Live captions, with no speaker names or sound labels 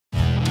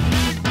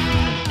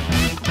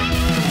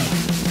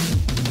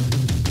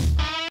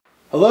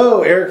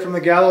Hello, Eric from the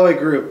Galloway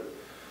group.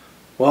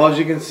 Well, as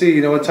you can see,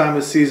 you know what time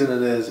of season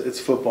it is. It's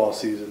football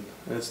season,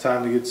 and it's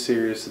time to get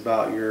serious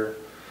about your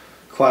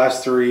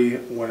Class 3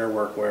 winter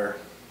workwear.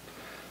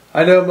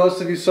 I know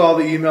most of you saw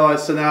the email I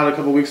sent out a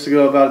couple weeks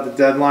ago about the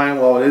deadline.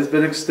 Well, it has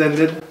been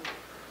extended.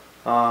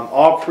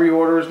 All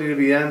pre-orders need to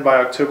be in by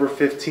October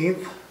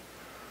 15th.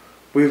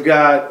 We've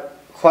got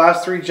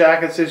Class 3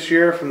 jackets this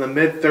year from the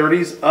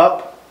mid-30s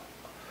up.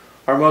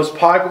 Our most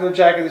popular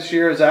jacket this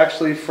year is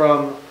actually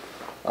from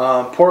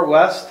Port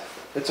West.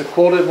 It's a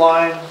quilted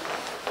line,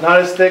 not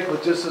as thick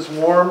but just as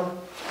warm.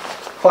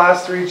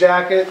 Class 3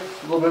 jacket,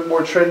 a little bit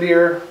more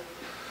trendier.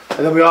 And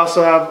then we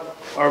also have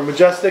our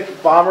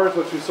Majestic bombers,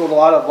 which we sold a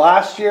lot of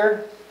last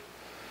year.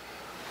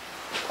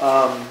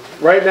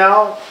 Right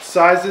now,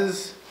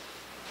 sizes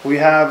we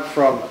have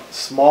from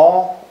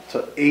small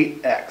to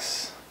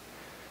 8X.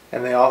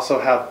 And they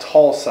also have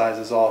tall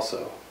sizes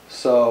also.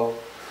 So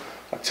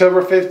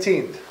October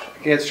 15th,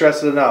 I can't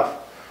stress it enough.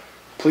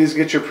 Please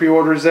get your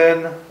pre-orders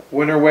in,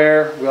 winter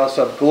wear. We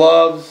also have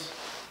gloves,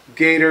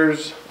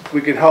 gaiters. We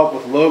can help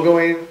with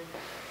logoing.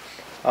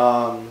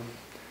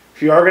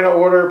 If you are going to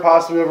order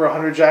possibly over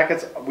 100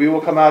 jackets, we will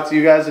come out to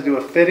you guys to do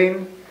a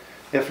fitting.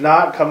 If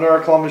not, come to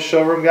our Columbus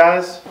showroom,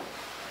 guys.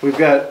 We've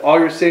got all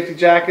your safety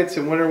jackets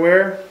and winter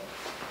wear.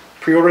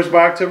 Pre-orders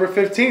by October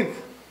 15th.